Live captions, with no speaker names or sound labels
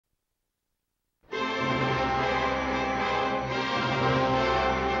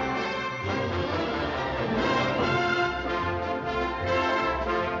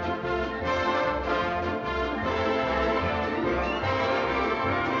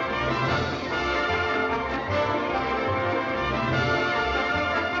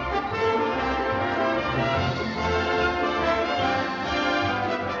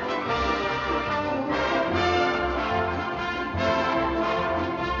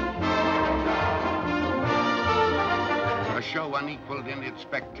show unequaled in its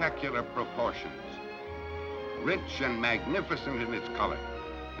spectacular proportions. Rich and magnificent in its color,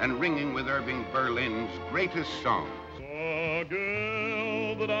 and ringing with Irving Berlin's greatest songs. The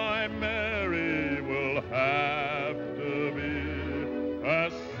girl that I marry will have to be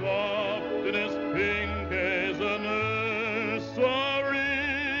as soft and as pink as a nursery.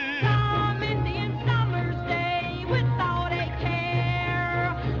 Some Indian summer's day without a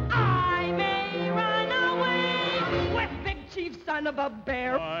care, I may run away with Big Chief, son of a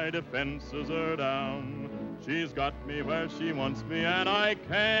bear. My defenses are down. She's got me where she wants me, and I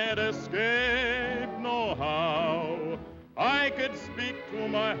can't escape no how. I could speak to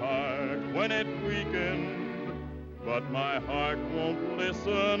my heart when it weakened, but my heart won't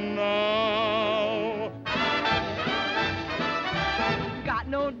listen now. Got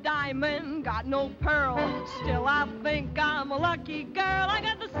no diamond, got no pearl, still I think I'm a lucky girl. I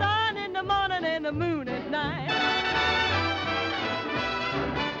got the sun in the morning and the moon at night.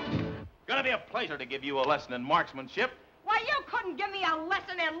 Gonna be a pleasure to give you a lesson in marksmanship. Why, you couldn't give me a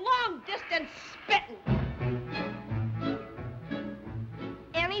lesson in long-distance spitting.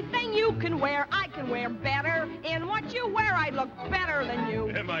 Anything you can wear, I can wear better. In what you wear, I look better than you.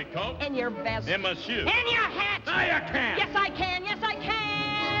 In my coat? In your vest. In my shoes? In your hat. No, you can't. Yes, I can. Yes, I can.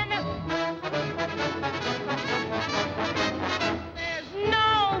 There's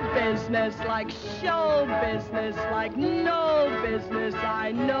no business like show business, like no business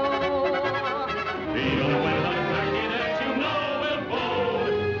I know. The only way without a taxi that you know will fold.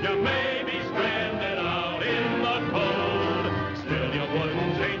 You may be stranded out in the cold. Still you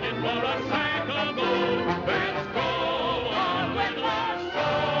wouldn't change it for a sack of gold. Let's go on with our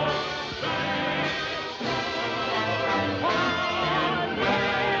soul. On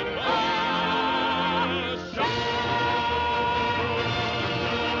with our show.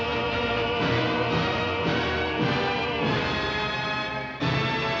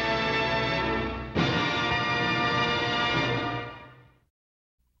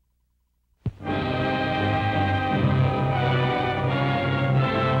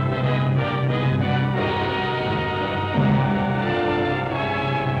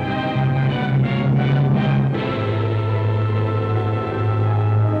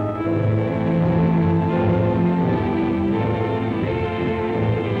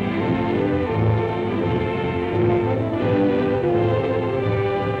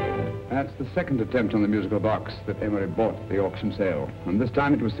 That's the second attempt on the musical box that Emery bought at the auction sale, and this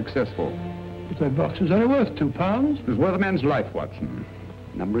time it was successful. But that box was only worth £2. It was worth a man's life, Watson.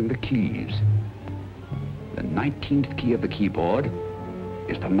 Numbering the keys. The 19th key of the keyboard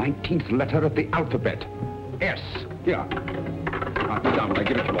is the 19th letter of the alphabet. S. Here. Sit down when I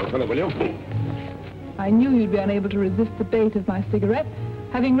give it to you, old fellow, will you? I knew you'd be unable to resist the bait of my cigarette,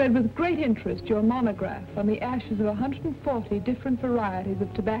 having read with great interest your monograph on the ashes of 140 different varieties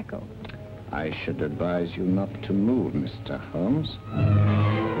of tobacco. I should advise you not to move, Mr. Holmes.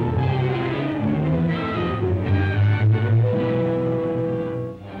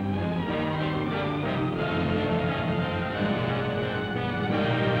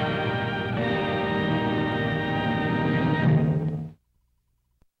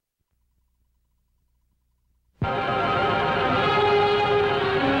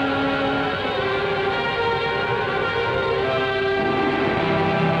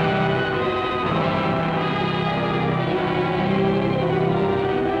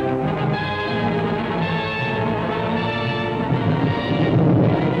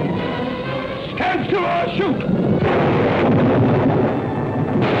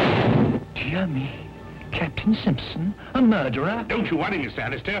 Dear me. Captain Simpson, a murderer? Don't you worry, Mr.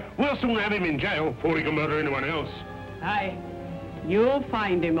 Alistair. We'll soon have him in jail before he can murder anyone else. Aye. You'll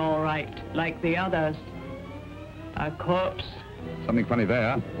find him all right, like the others. A corpse. Something funny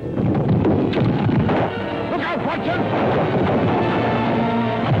there. Look out, Watson!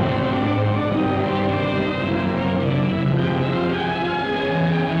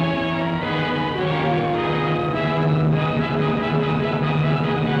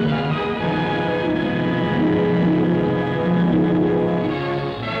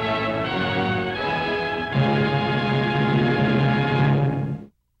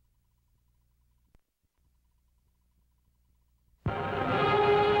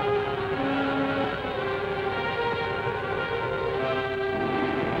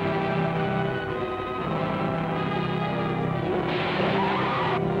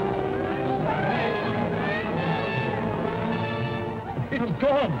 It's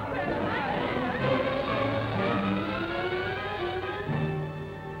gone.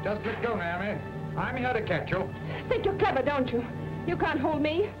 Just let go, Naomi. I'm here to catch you. Think you're clever, don't you? You can't hold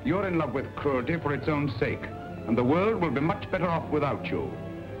me. You're in love with cruelty for its own sake. and the world will be much better off without you.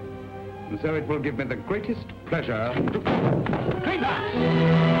 And so it will give me the greatest pleasure to...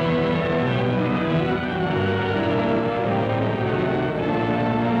 Climax!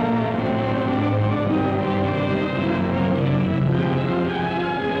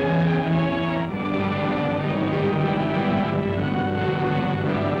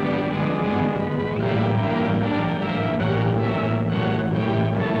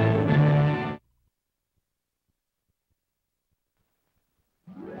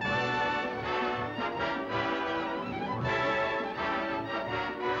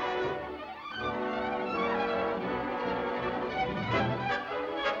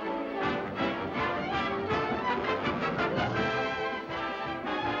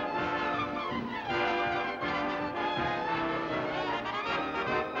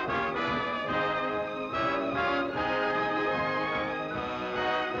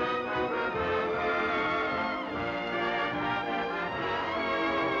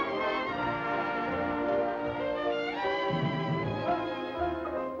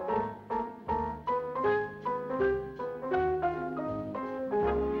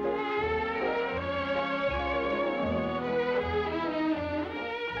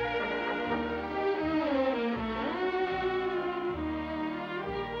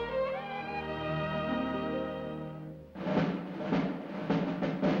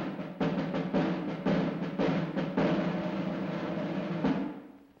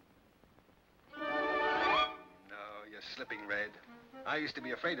 Slipping, Red. I used to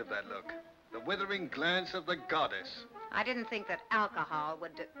be afraid of that look. The withering glance of the goddess. I didn't think that alcohol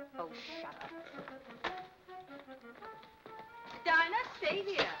would do... Oh, shut up. Dinah, stay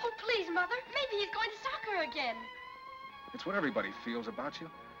here. Oh, please, Mother. Maybe he's going to soccer again. It's what everybody feels about you.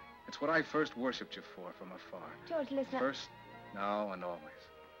 It's what I first worshipped you for from afar. George, listen. First, now, and always.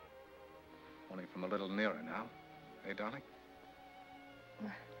 Only from a little nearer now. Hey, darling?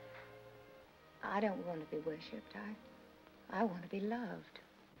 I don't want to be worshipped. I want to be loved.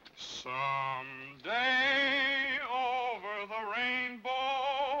 Someday over the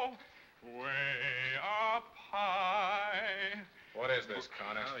rainbow, way up high. What is this,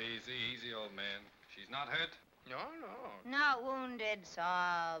 Connor? Oh, easy, easy, old man. She's not hurt? No, no. Not wounded,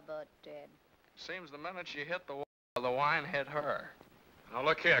 Saul, but dead. Seems the minute she hit the wall, the wine hit her. Now,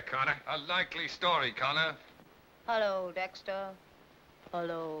 look here, Connor. A likely story, Connor. Hello, Dexter.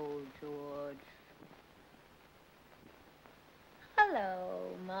 Hello, George. Hello,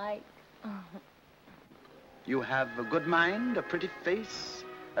 Mike. You have a good mind, a pretty face,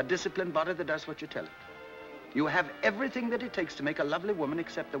 a disciplined body that does what you tell it. You have everything that it takes to make a lovely woman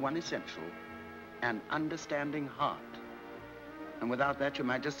except the one essential, an understanding heart. And without that, you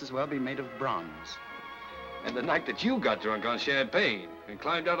might just as well be made of bronze. And the night that you got drunk on champagne and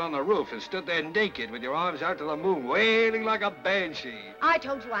climbed out on the roof and stood there naked with your arms out to the moon, wailing like a banshee. I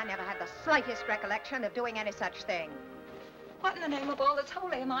told you I never had the slightest recollection of doing any such thing. What in the name of all that's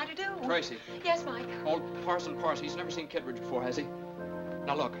holy am I to do? Tracy. Yes, Mike. Old Parson Parsi, he's never seen Kittredge before, has he?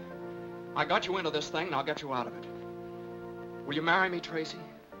 Now, look. I got you into this thing, and I'll get you out of it. Will you marry me, Tracy?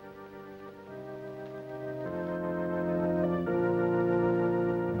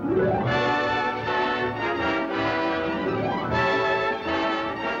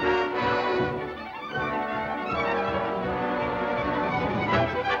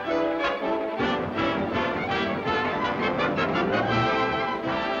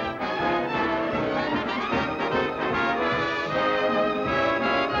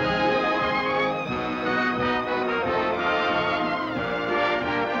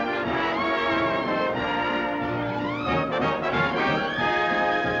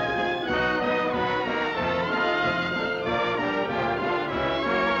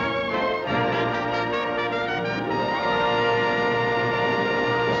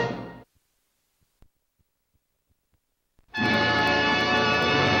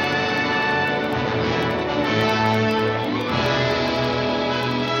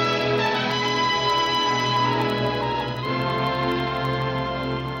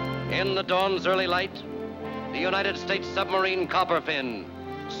 Dawn's early light, the United States submarine Copperfin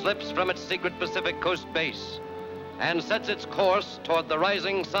slips from its secret Pacific coast base and sets its course toward the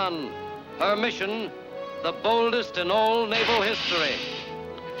rising sun. Her mission, the boldest in all naval history.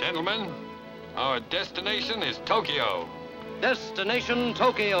 Gentlemen, our destination is Tokyo. Destination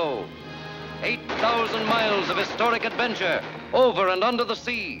Tokyo. 8,000 miles of historic adventure over and under the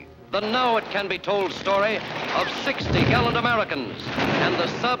sea. The now-it-can-be-told story of 60 gallant Americans and the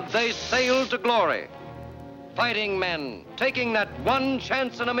sub they sailed to glory. Fighting men taking that one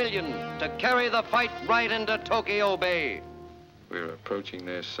chance in a million to carry the fight right into Tokyo Bay. We're approaching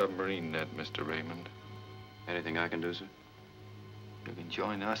their submarine net, Mr. Raymond.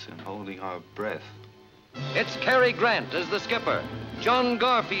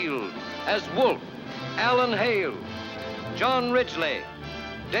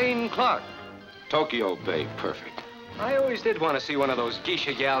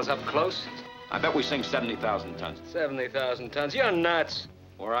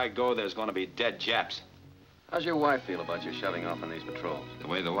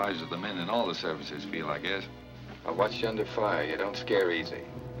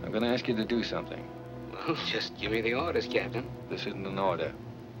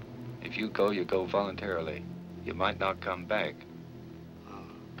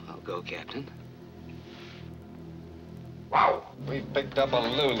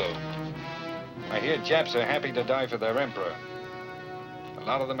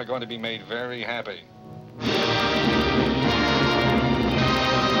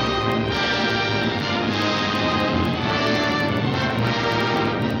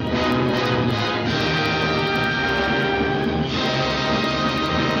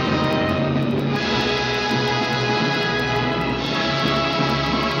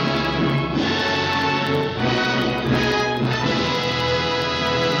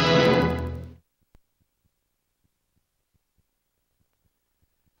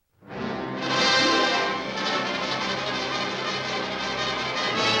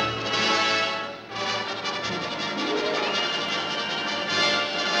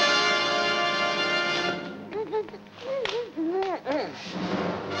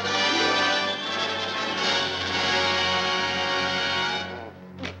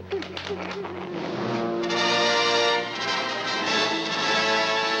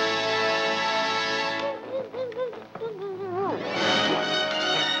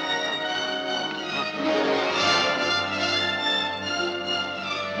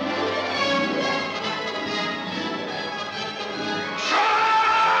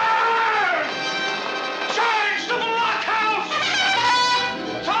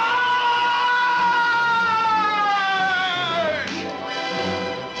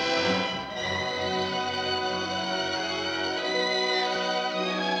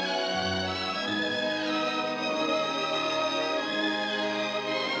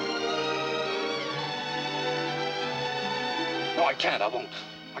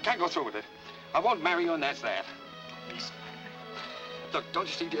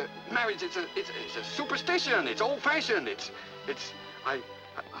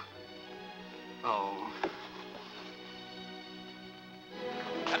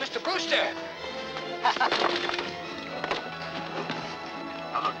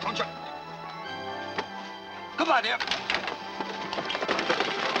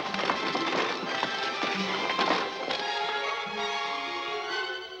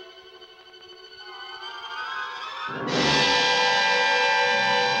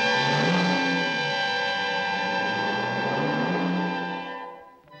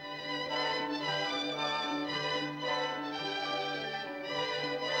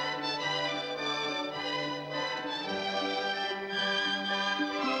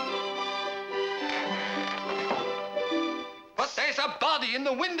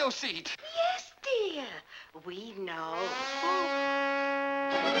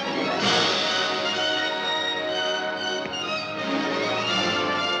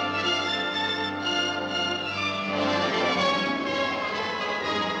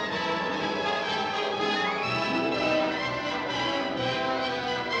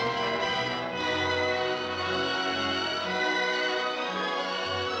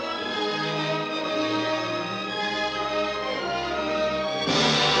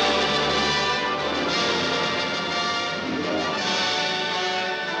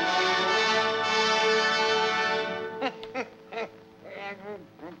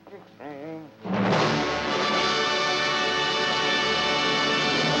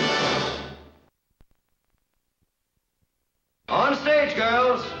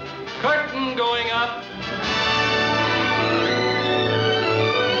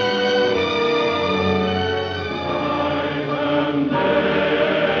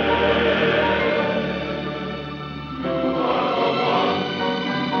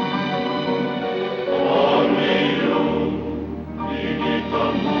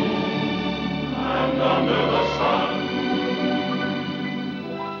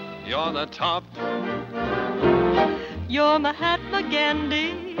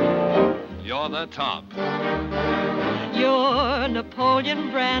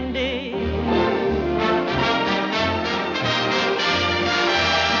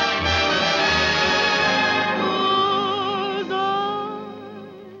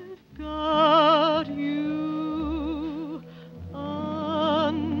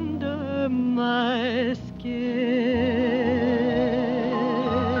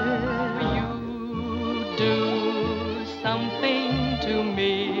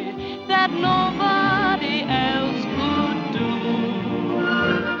 that nobody else could do.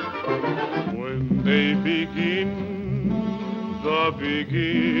 When they begin, the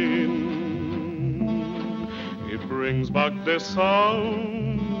begin, it brings back the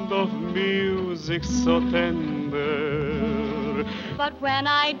sound of music so tender. But when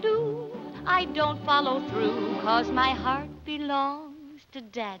I do, I don't follow through, 'cause my heart belongs to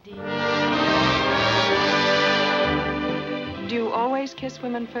Daddy. Do you always kiss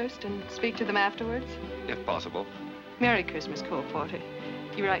women first and speak to them afterwards? If possible. Merry Christmas, Cole Porter.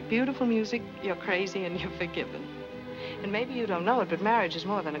 You write beautiful music, you're crazy, and you're forgiven. And maybe you don't know it, but marriage is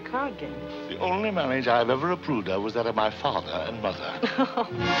more than a card game. The only marriage I've ever approved of was that of my father and mother.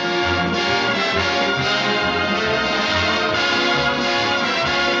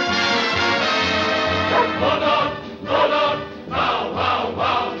 Hold on, now,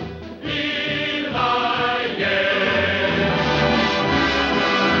 how, Eli,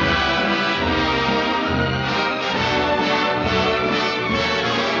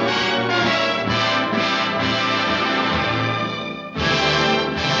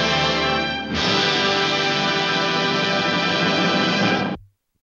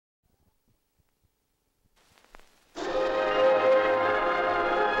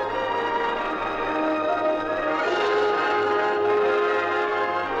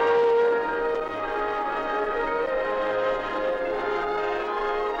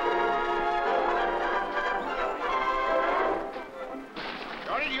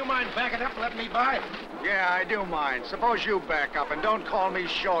 Backing up and let me by? Yeah, I do mind. Suppose you back up and don't call me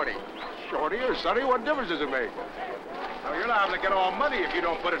Shorty. Shorty or Sonny, what difference does it make? Now, you're liable to get all muddy if you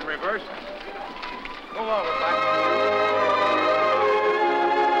don't put it in reverse. Move over, Buck.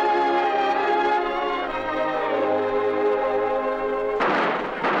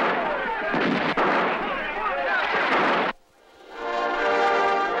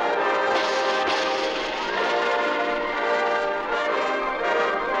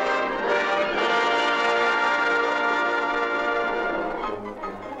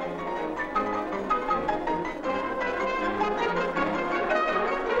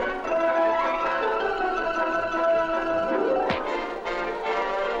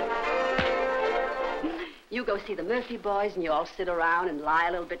 You go see the Murphy boys, and you all sit around and lie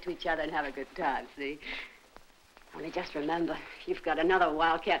a little bit to each other and have a good time, see? Only just remember, you've got another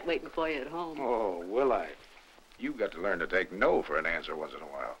wildcat waiting for you at home. Oh, will I? You've got to learn to take no for an answer once in a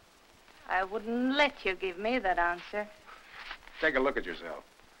while. I wouldn't let you give me that answer. Take a look at yourself.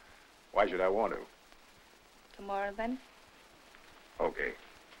 Why should I want to? Tomorrow, then? Okay.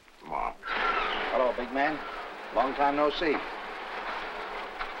 Mom. Hello, big man. Long time no see.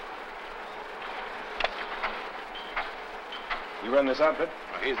 You run this outfit?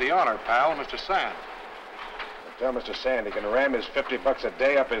 Well, he's the owner, pal, Mr. Sand. Tell Mr. Sand he can ram his $50 a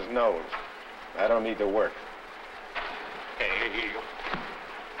day up his nose. I don't need to work. Hey, here you go.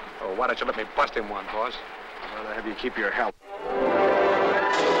 Oh, why don't you let me bust him one, boss? I'd rather have you keep your help.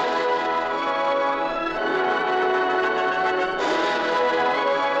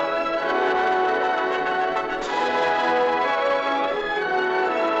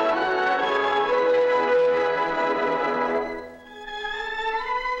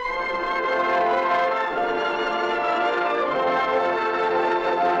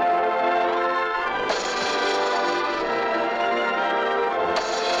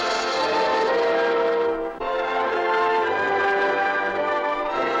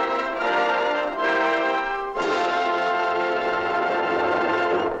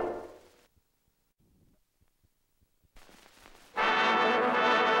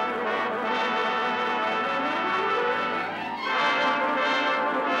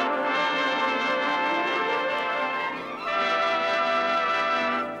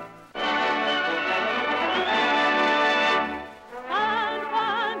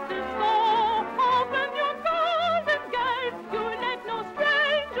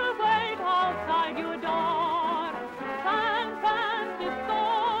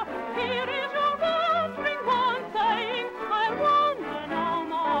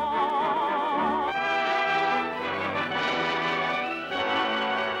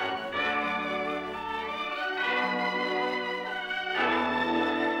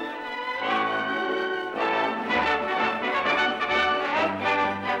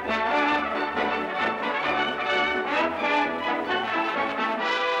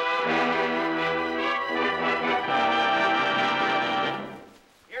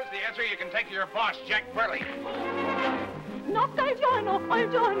 Your boss, Jack Burley. Notte giorno al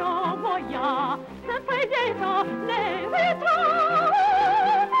giorno voglio sempre dietro le vedrò.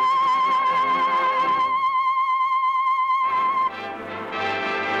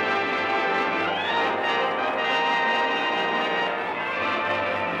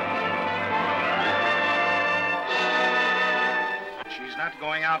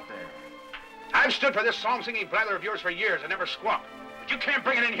 going out there. I've stood for this psalm-singing blather of yours for years and never squawked. But you can't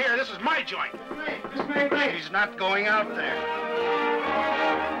bring it in here. This is my joint. She's not going out there.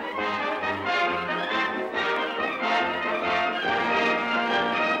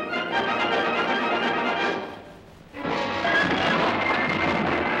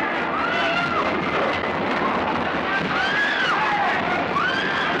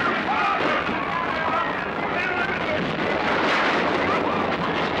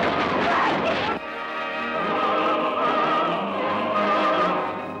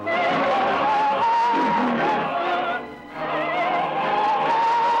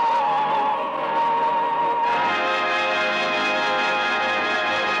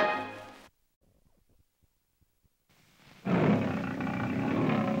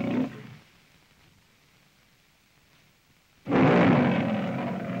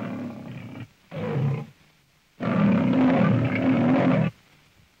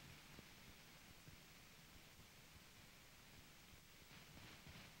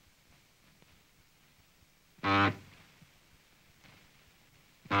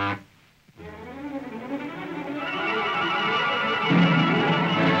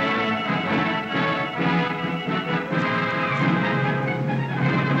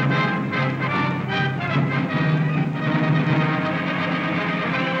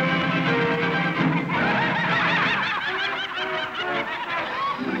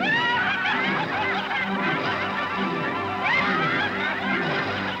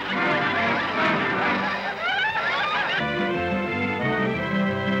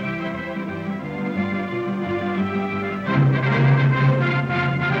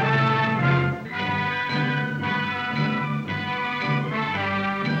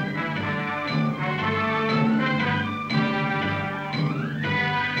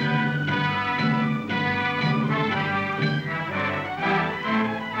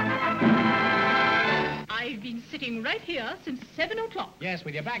 Right here since 7 o'clock. Yes,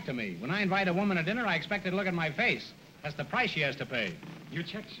 with your back to me. When I invite a woman to dinner, I expect her to look at my face. That's the price she has to pay. You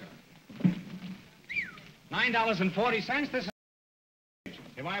check, sir. $9.40. This is...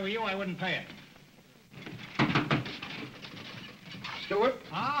 If I were you, I wouldn't pay it. Stewart?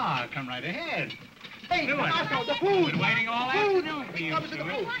 Ah, come right ahead. Hey, Stewart. Marco, the food! Been waiting all afternoon for you, Come to the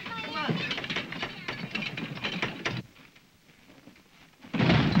Stewart. food. Come on.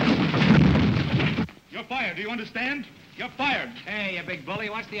 You're fired, do you understand? You're fired. Hey, you big bully,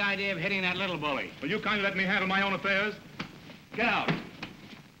 what's the idea of hitting that little bully? Will you kindly let me handle my own affairs? Get out.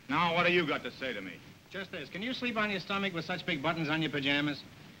 Now, what do you got to say to me? Just this. Can you sleep on your stomach with such big buttons on your pajamas?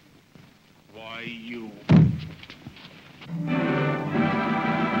 Why, you...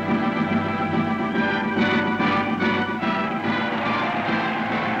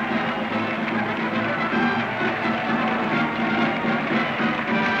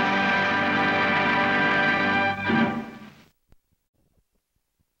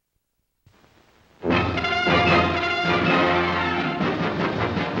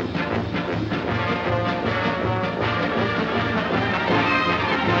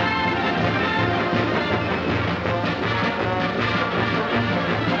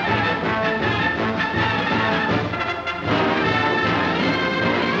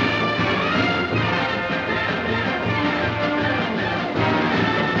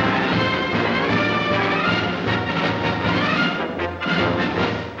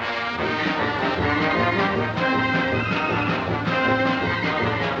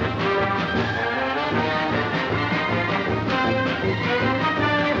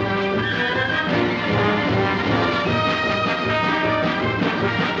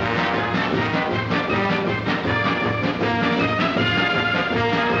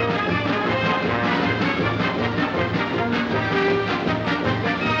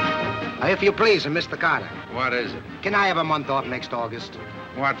 If you please, Mr. Carter. What is it? Can I have a month off next August?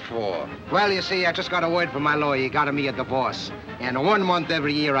 What for? Well, you see, I just got a word from my lawyer. He got me a divorce. And 1 month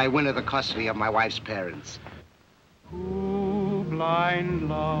every year, I win her the custody of my wife's parents. Two blind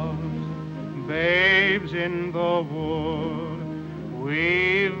loves, babes in the wood.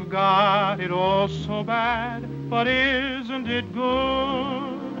 We've got it all so bad, but isn't it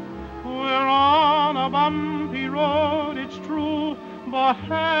good? We're on a bumpy road, it's true, but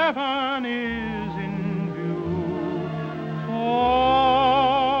heaven is in view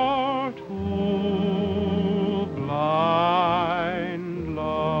for two blind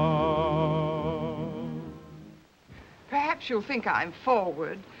loves. Perhaps you'll think I'm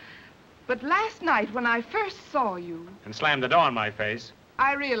forward, but last night when I first saw you, And slammed the door in my face.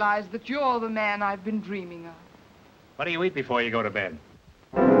 I realized that you're the man I've been dreaming of. What do you eat before you go to bed?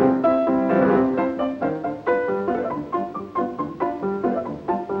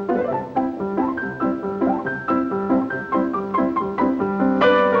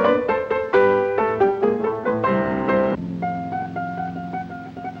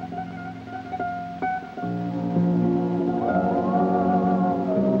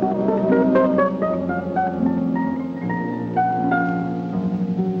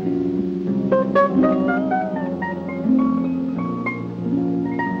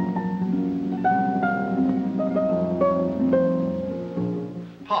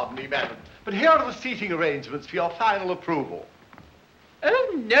 are the seating arrangements for your final approval.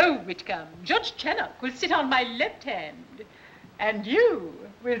 Oh, no, Whitcomb. Judge Channock will sit on my left hand, and you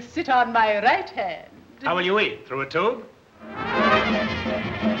will sit on my right hand. How will you eat? Through a tube?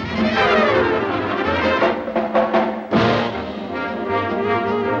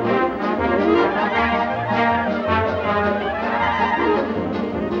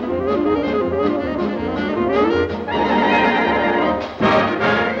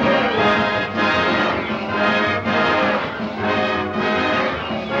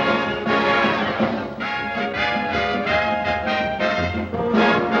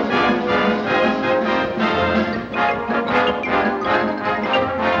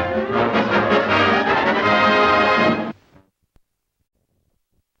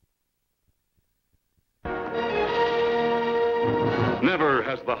 Never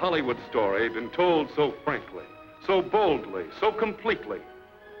has the Hollywood story been told so frankly, so boldly, so completely.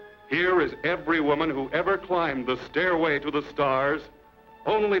 Here is every woman who ever climbed the stairway to the stars,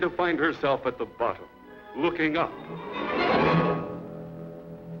 only to find herself at the bottom, looking up.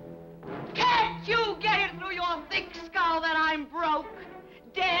 Can't you get it through your thick skull that I'm broke?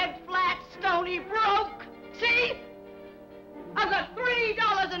 Dead, flat, stony broke. See? I've got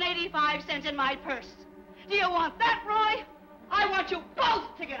 $3.85 in my purse. Do you want that, Roy? I want you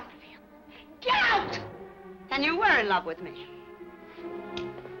both to get out of here. Get out! And you were in love with me.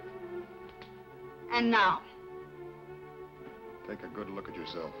 And now? Take a good look at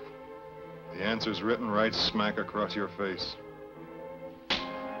yourself. The answer's written right smack across your face. Shut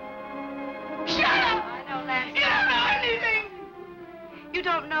up! I know that. You don't know anything! You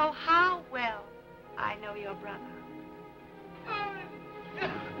don't know how well I know your brother.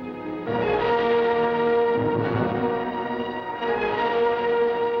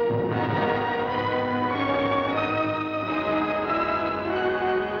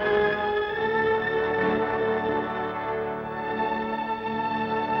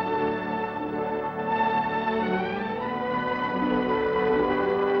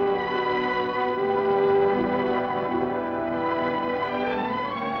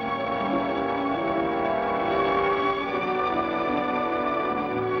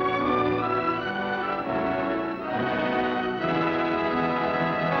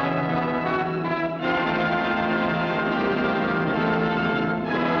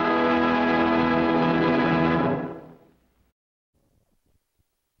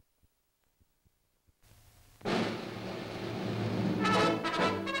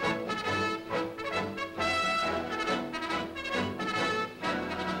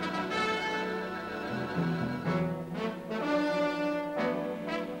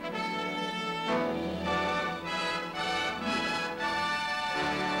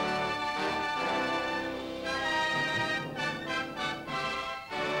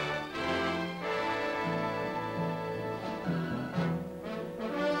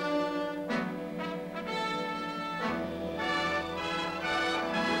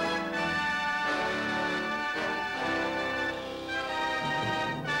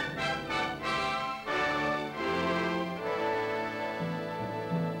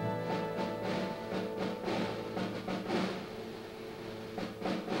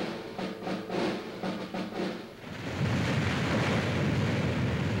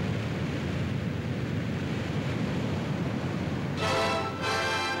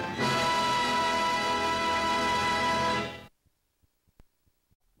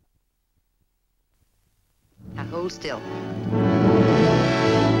 Hold still.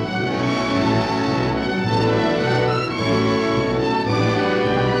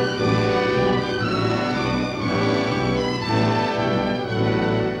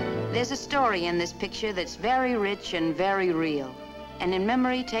 There's a story in this picture that's very rich and very real, and in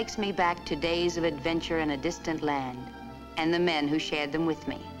memory takes me back to days of adventure in a distant land, and the men who shared them with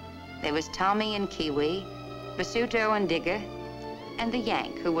me. There was Tommy and Kiwi, Basuto and Digger, and the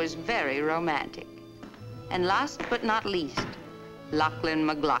Yank, who was very romantic. And last but not least, Lachlan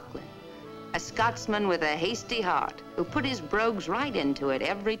McLaughlin, a Scotsman with a hasty heart who put his brogues right into it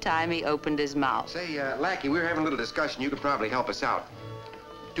every time he opened his mouth. Say, Lackey, we were having a little discussion. You could probably help us out.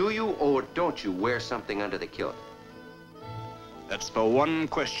 Do you or don't you wear something under the kilt? That's the one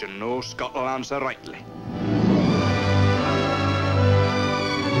question no Scot will answer rightly.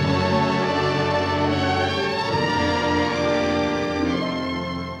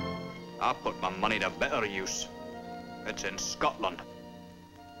 I put my money to better use. It's in Scotland.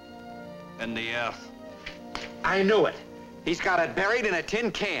 In the earth. I knew it. He's got it buried in a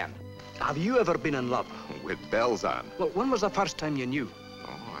tin can. Have you ever been in love? With bells on. Well, when was the first time you knew?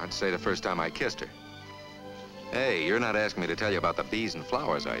 Oh, I'd say the first time I kissed her. Hey, you're not asking me to tell you about the bees and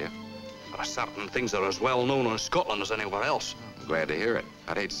flowers, are you? There are certain things that are as well known in Scotland as anywhere else. Glad to hear it.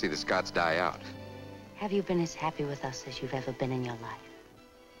 I'd hate to see the Scots die out. Have you been as happy with us as you've ever been in your life?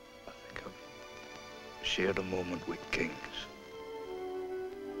 Shared a moment with kings.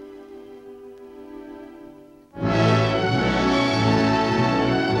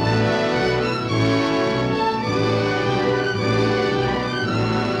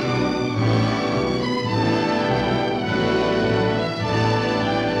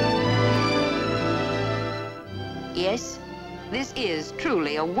 Yes, this is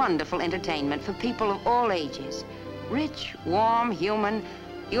truly a wonderful entertainment for people of all ages. Rich, warm, human.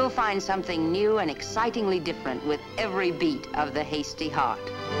 You'll find something new and excitingly different with every beat of the Hasty Heart.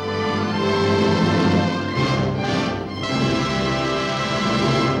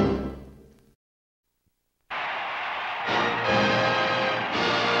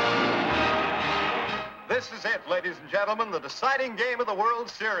 This is it, ladies and gentlemen, the deciding game of the World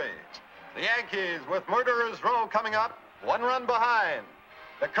Series. The Yankees, with Murderers Row coming up, 1 run behind.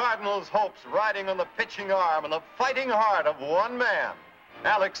 The Cardinals' hopes riding on the pitching arm and the fighting heart of one man,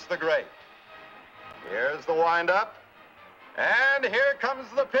 Alex the Great. Here's the windup, and here comes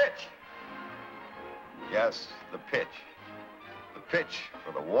the pitch. Yes, the pitch. The pitch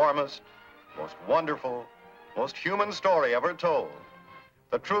for the warmest, most wonderful, most human story ever told.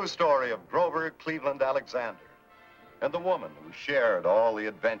 The true story of Grover Cleveland Alexander and the woman who shared all the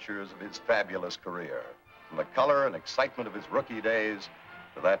adventures of his fabulous career, from the color and excitement of his rookie days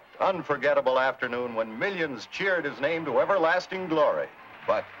to that unforgettable afternoon when millions cheered his name to everlasting glory.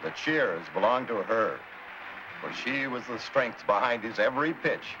 But the cheers belonged to her, for she was the strength behind his every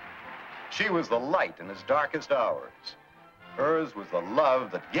pitch. She was the light in his darkest hours. Hers was the love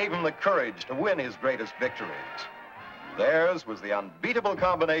that gave him the courage to win his greatest victories. Theirs was the unbeatable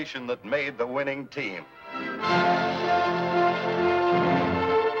combination that made the winning team.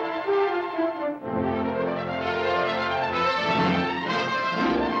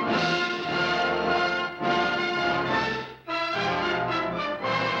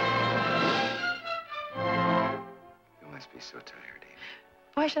 Be so tired, Amy.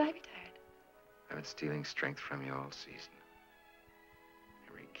 Why should I be tired? I've been stealing strength from you all season.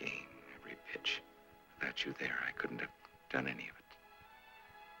 Every game, every pitch. Without you there, I couldn't have done any of it.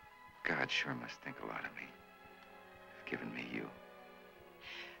 God sure must think a lot of me. He's given me you.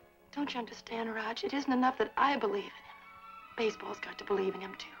 Don't you understand, Raj? It isn't enough that I believe in him. Baseball's got to believe in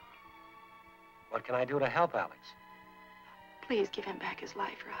him, too. What can I do to help Alex? Please give him back his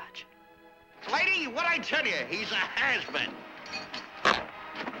life, Raj. Lady, what I tell you, he's a has-been.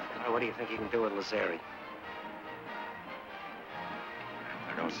 What do you think you can do with Lazzari?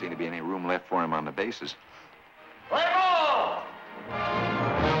 There don't seem to be any room left for him on the bases. Play ball!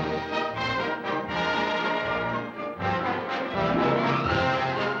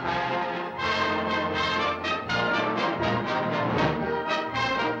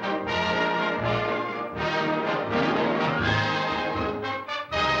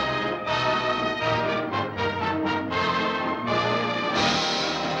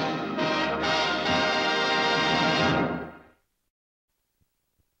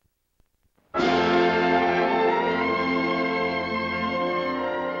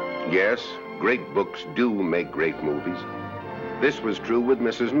 Yes, great books do make great movies. This was true with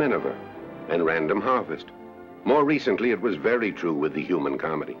Mrs. Miniver and Random Harvest. More recently, it was very true with The Human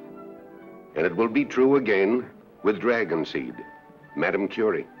Comedy. And it will be true again with Dragon Seed, Madame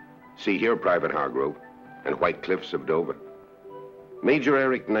Curie, See Here, Private Hargrove, and White Cliffs of Dover. Major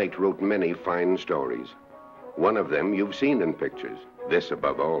Eric Knight wrote many fine stories. One of them you've seen in pictures, this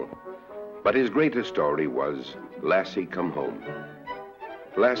above all. But his greatest story was Lassie Come Home.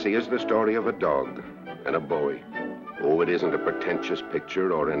 Lassie is the story of a dog and a boy. Oh, it isn't a pretentious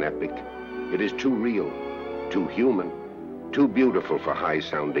picture or an epic. It is too real, too human, too beautiful for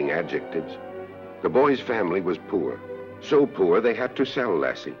high-sounding adjectives. The boy's family was poor, so poor they had to sell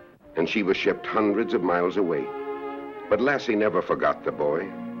Lassie, and she was shipped hundreds of miles away. But Lassie never forgot the boy,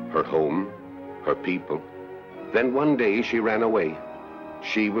 her home, her people. Then one day she ran away.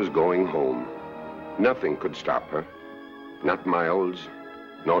 She was going home. Nothing could stop her, not miles,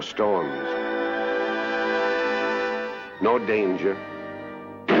 nor storms, nor danger,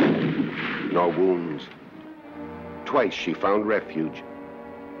 nor wounds. Twice she found refuge.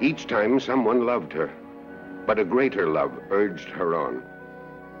 Each time someone loved her, but a greater love urged her on.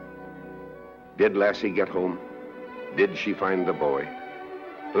 Did Lassie get home? Did she find the boy?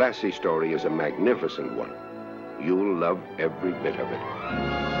 Lassie's story is a magnificent one. You'll love every bit of it.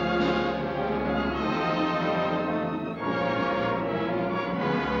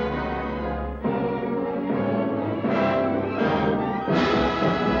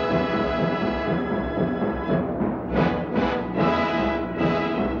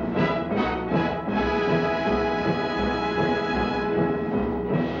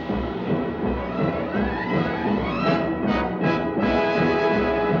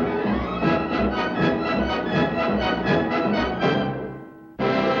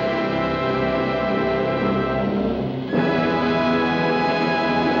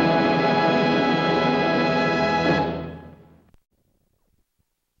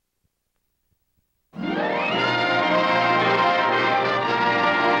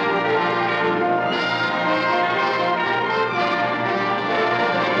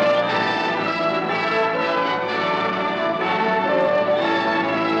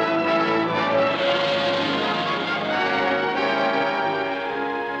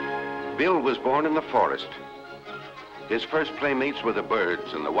 Bill was born in the forest. His first playmates were the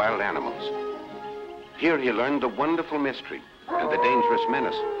birds and the wild animals. Here he learned the wonderful mystery and the dangerous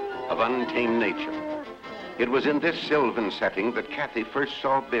menace of untamed nature. It was in this sylvan setting that Kathy first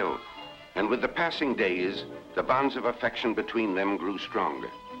saw Bill, and with the passing days, the bonds of affection between them grew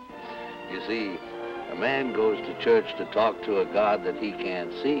stronger. You see, a man goes to church to talk to a God that he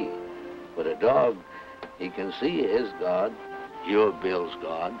can't see. But a dog, he can see his God. You're Bill's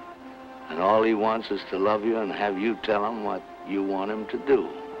God. And all he wants is to love you and have you tell him what you want him to do.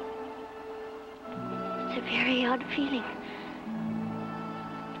 It's a very odd feeling.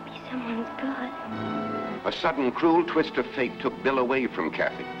 To be someone's God. A sudden, cruel twist of fate took Bill away from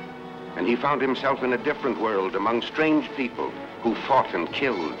Kathy, and he found himself in a different world among strange people who fought and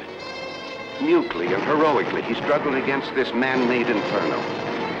killed. Mutely and heroically, he struggled against this man-made inferno.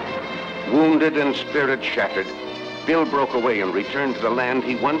 Wounded and spirit shattered, Bill broke away and returned to the land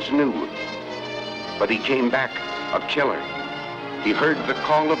he once knew. But he came back a killer. He heard the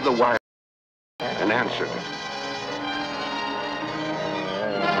call of the wild and answered it.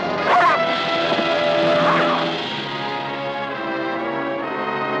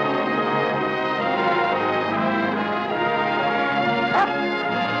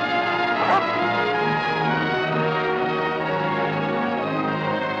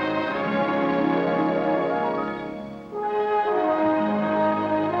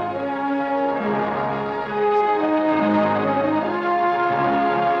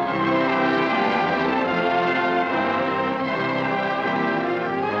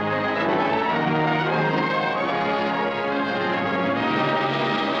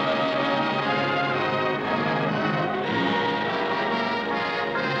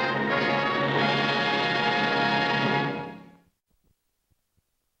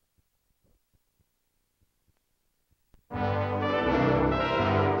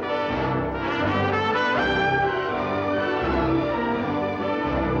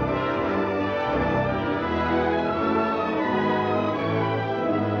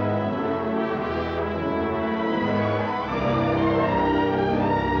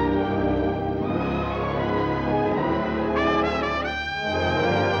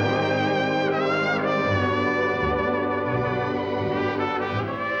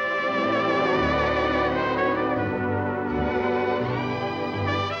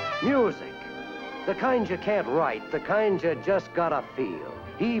 Music. The kind you can't write, the kind you just gotta feel.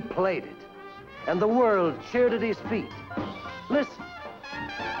 He played it, and the world cheered at his feet. Listen.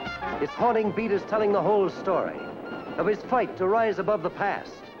 Its haunting beat is telling the whole story of his fight to rise above the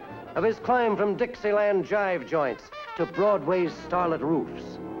past, of his climb from Dixieland jive joints to Broadway's starlit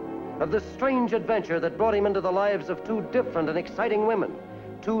roofs, of the strange adventure that brought him into the lives of two different and exciting women,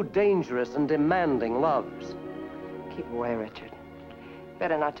 two dangerous and demanding loves. Keep away, Richard.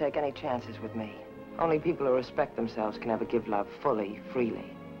 Better not take any chances with me. Only people who respect themselves can ever give love fully,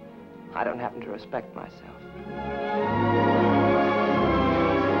 freely. I don't happen to respect myself.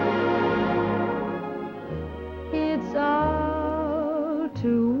 It's all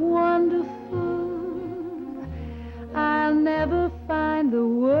too wonderful. I'll never find the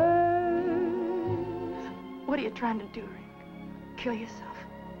words. What are you trying to do, Rick? Kill yourself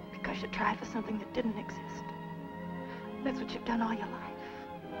because you tried for something that didn't exist. That's what you've done all your life.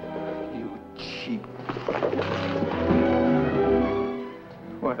 You cheap.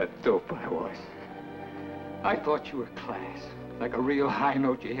 What a dope I was. I thought you were class, like a real high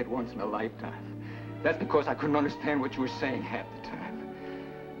note you hit once in a lifetime. That's because I couldn't understand what you were saying half the time.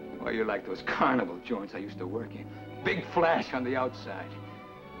 Well, you're like those carnival joints I used to work in. Big flash on the outside,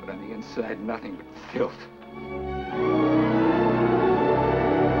 but on the inside, nothing but filth.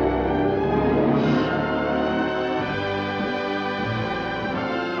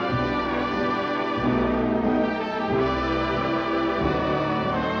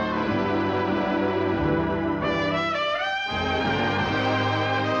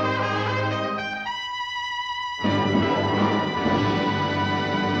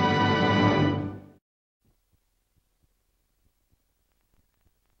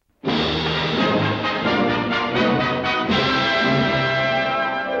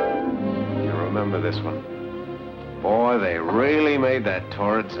 This one. Boy, they really made that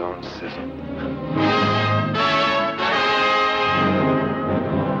torrid zone sizzle.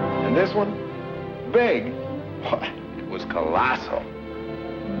 And this one? Big. What? It was colossal.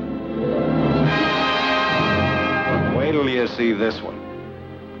 But wait till you see this one.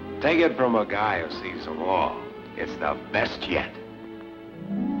 Take it from a guy who sees them all. It's the best yet.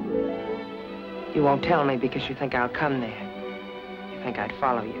 You won't tell me because you think I'll come there. You think I'd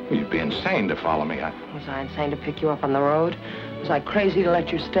follow you. You'd be insane to follow me. Was I insane to pick you up on the road? Was I crazy to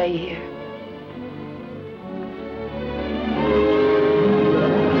let you stay here?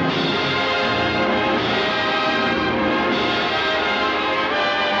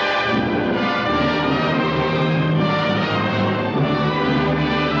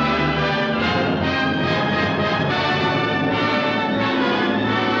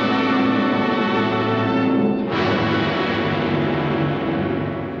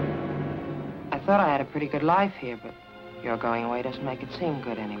 I thought I had a pretty good life here, but your going away doesn't make it seem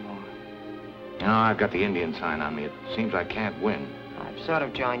good anymore. You know, I've got the Indian sign on me. It seems I can't win. I've sort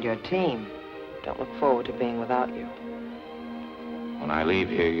of joined your team. Don't look forward to being without you. When I leave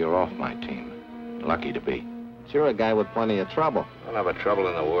here, you're off my team. Lucky to be. You're a guy with plenty of trouble. Don't have a trouble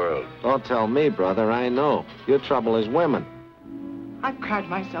in the world. Don't tell me, brother. I know. Your trouble is women. I've cried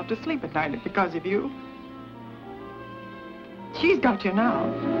myself to sleep at night because of you. She's got you now.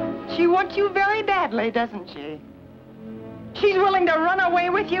 She wants you very badly, doesn't she? She's willing to run away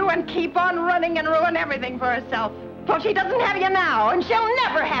with you and keep on running and ruin everything for herself. So she doesn't have you now, and she'll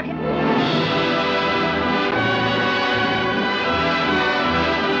never have you.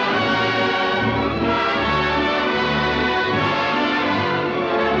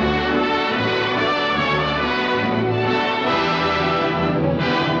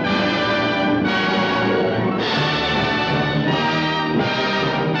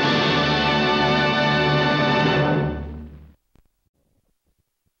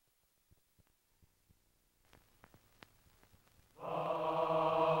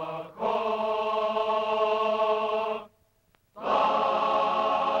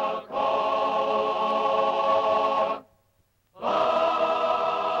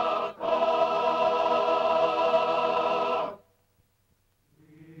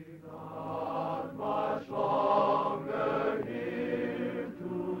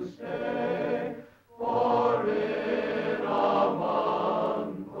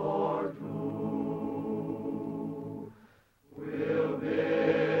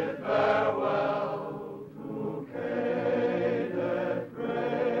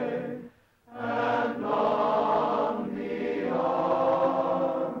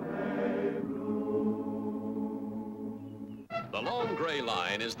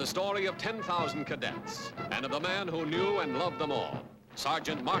 The story of 10,000 cadets and of the man who knew and loved them all,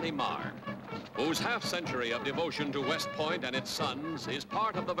 Sergeant Marty Marr, whose half-century of devotion to West Point and its sons is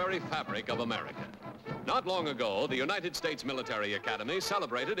part of the very fabric of America. Not long ago, the United States Military Academy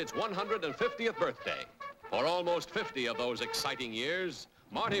celebrated its 150th birthday. For almost 50 of those exciting years,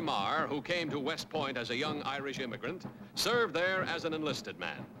 Marty Marr, who came to West Point as a young Irish immigrant, served there as an enlisted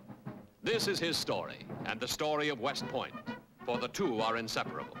man. This is his story, and the story of West Point. For the two are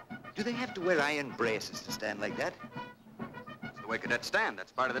inseparable. Do they have to wear iron braces to stand like that? It's the way cadets stand.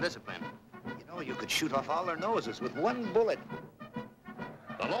 That's part of the discipline. You know, you could shoot off all their noses with one bullet.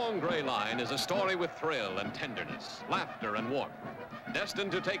 The Long Gray Line is a story with thrill and tenderness, laughter and warmth,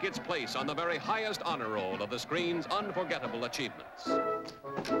 destined to take its place on the very highest honor roll of the screen's unforgettable achievements.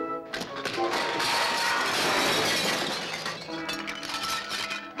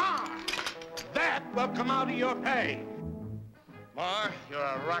 Ma, that will come out of your pay. Marr, you're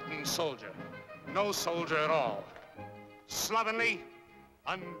a rotten soldier. No soldier at all. Slovenly,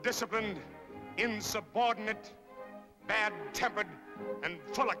 undisciplined, insubordinate, bad-tempered, and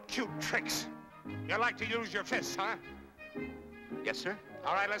full of cute tricks. You like to use your fists, huh? Yes, sir.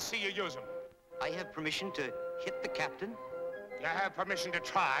 All right, let's see you use them. I have permission to hit the captain? You have permission to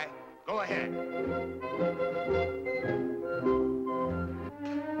try. Go ahead.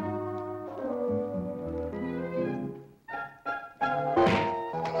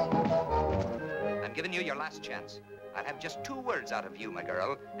 I'm giving you your last chance. I'll have just 2 words out of you, my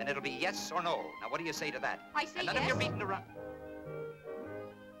girl, and it'll be yes or no. Now, what do you say to that? I say and none yes. of your beating around.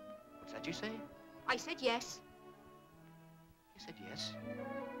 What's that you say? I said yes. You said yes?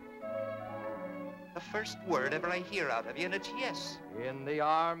 The first word ever I hear out of you, and it's yes. In the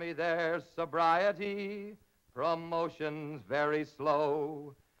Army there's sobriety, promotion's very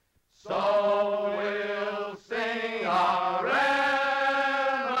slow. So we'll sing our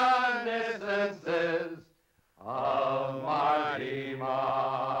reminiscences of Marty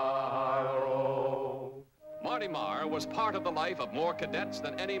Marr. Marty Marr was part of the life of more cadets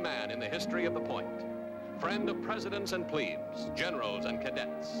than any man in the history of the Point. Friend of presidents and plebes, generals and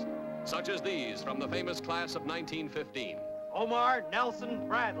cadets, such as these from the famous class of 1915. Omar Nelson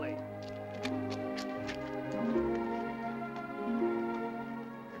Bradley.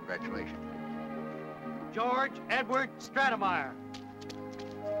 Congratulations. George Edward Stratemeyer.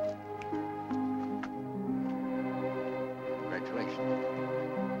 Congratulations.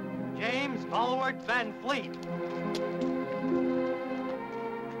 James Hallward Van Fleet.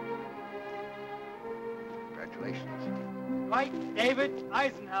 Dwight David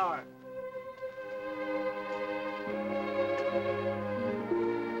Eisenhower.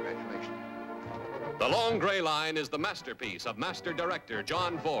 Congratulations. The Long Gray Line is the masterpiece of master director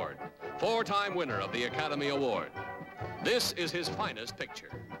John Ford, 4-time winner of the Academy Award. This is his finest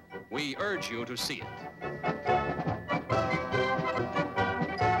picture. We urge you to see it.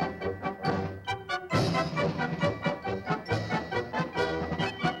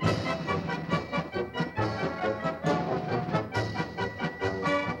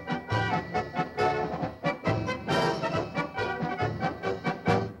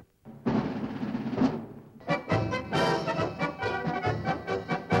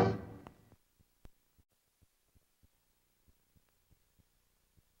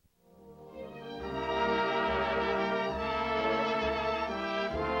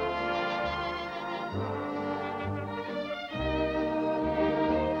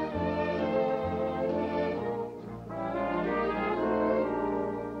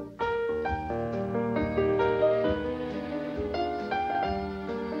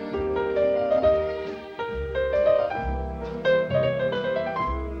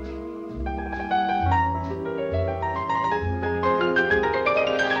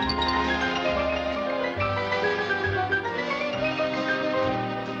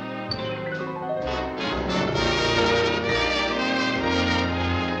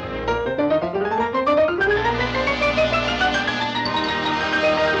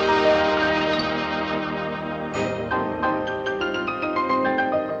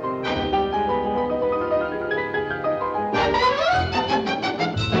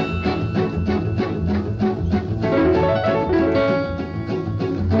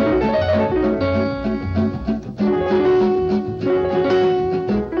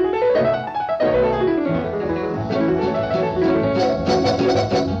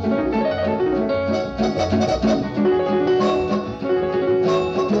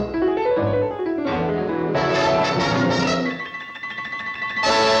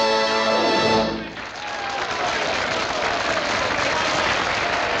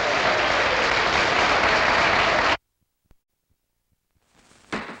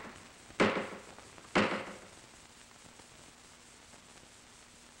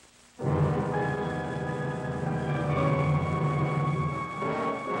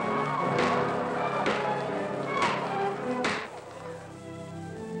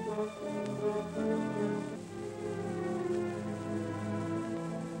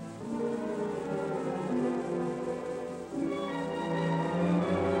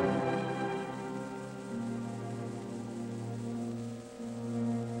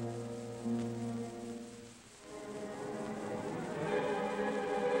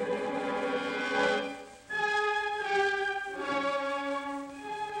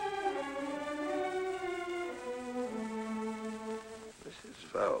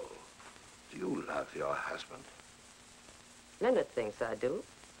 So, do you love your husband? Leonard thinks I do.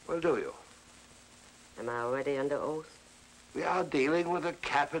 Well, do you? Am I already under oath? We are dealing with a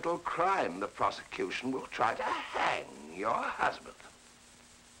capital crime. The prosecution will try to hang your husband.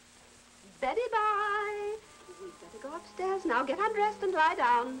 Betty, bye. We'd better go upstairs now. Get undressed and lie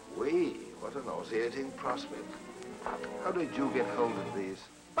down. What a nauseating prospect. How did you get hold of these?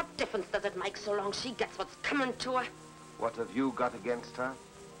 What difference does it make so long she gets what's coming to her? What have you got against her?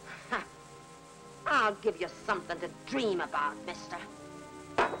 I'll give you something to dream about, mister.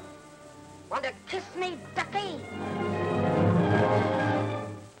 Want to kiss me, ducky?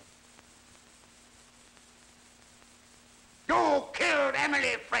 You killed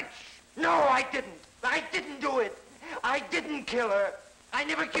Emily French. No, I didn't. I didn't do it. I didn't kill her. I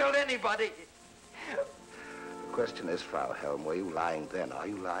never killed anybody. The question is, Frau Helm, were you lying then? Are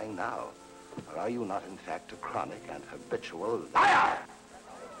you lying now? Or are you not, in fact, a chronic and habitual liar?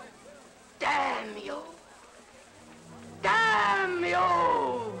 Damn you! Damn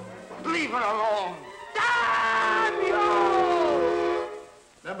you! Leave her alone! Damn you!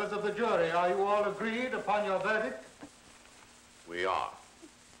 Members of the jury, are you all agreed upon your verdict? We are.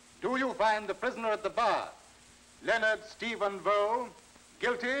 Do you find the prisoner at the bar, Leonard Stephen Vole,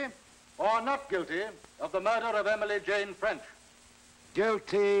 guilty or not guilty of the murder of Emily Jane French?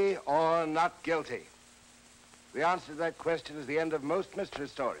 Guilty or not guilty? The answer to that question is the end of most mystery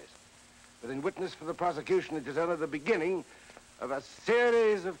stories. But in witness for the prosecution, it is only the beginning of a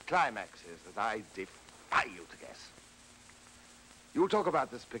series of climaxes that I defy you to guess. You'll talk about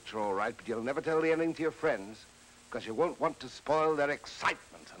this picture all right, but you'll never tell the ending to your friends because you won't want to spoil their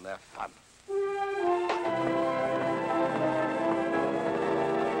excitement and their fun.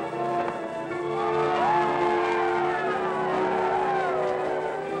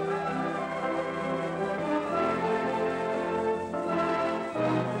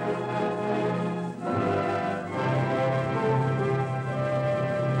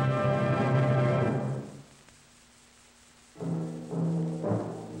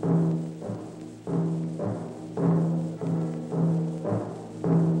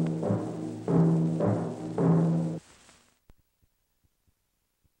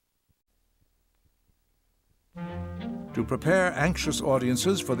 To prepare anxious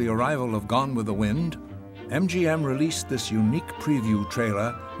audiences for the arrival of Gone with the Wind, MGM released this unique preview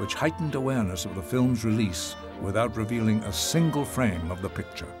trailer which heightened awareness of the film's release without revealing a single frame of the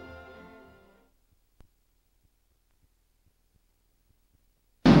picture.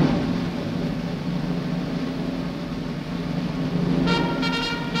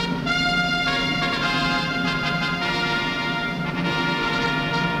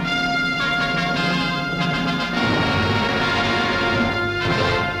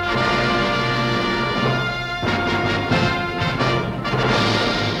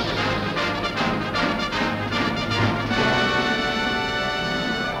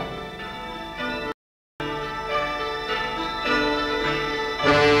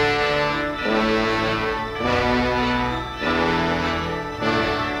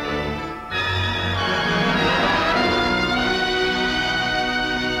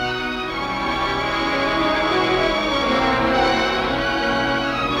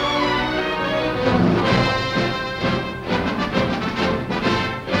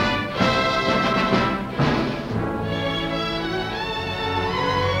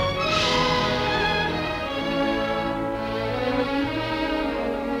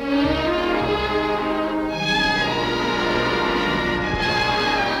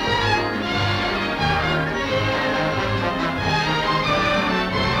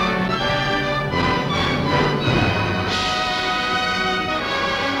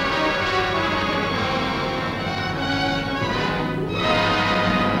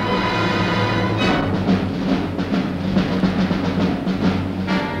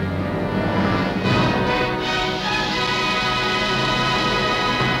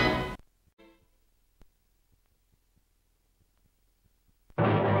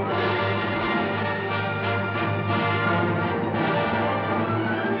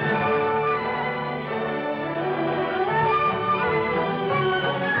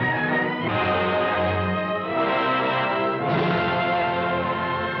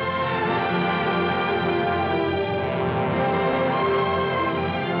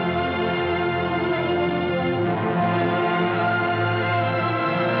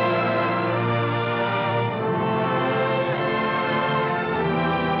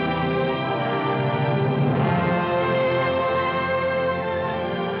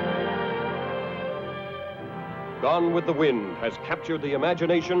 Gone with the Wind has captured the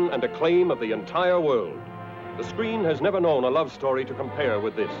imagination and acclaim of the entire world. The screen has never known a love story to compare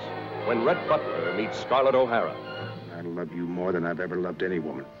with this, when Rhett Butler meets Scarlett O'Hara. I love you more than I've ever loved any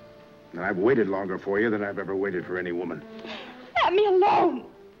woman. And I've waited longer for you than I've ever waited for any woman. Let me alone.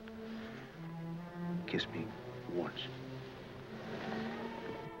 Kiss me once.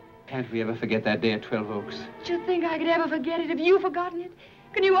 Can't we ever forget that day at 12 Oaks? Do you think I could ever forget it? Have you forgotten it?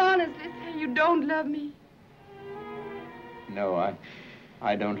 Can you honestly say you don't love me? No,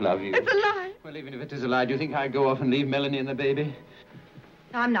 I don't love you. It's a lie. Well, even if it is a lie, do you think I'd go off and leave Melanie and the baby?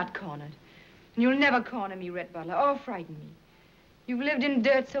 I'm not cornered. And you'll never corner me, Rhett Butler, or frighten me. You've lived in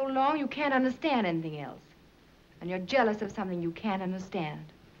dirt so long, you can't understand anything else. And you're jealous of something you can't understand.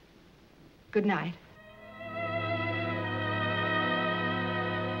 Good night.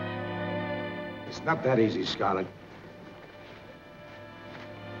 It's not that easy, Scarlett.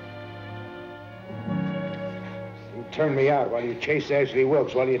 You turned me out while you chased Ashley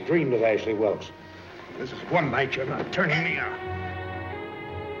Wilkes, while you dreamed of Ashley Wilkes. This is one night you're not turning me out.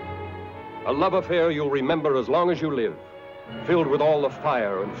 A love affair you'll remember as long as you live, filled with all the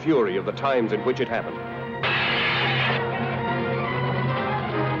fire and fury of the times in which it happened.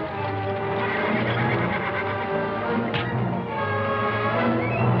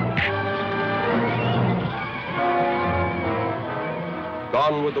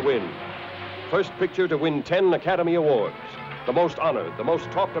 Gone with the Wind. First picture to win 10 Academy Awards. The most honored, the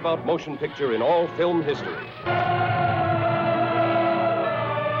most talked about motion picture in all film history.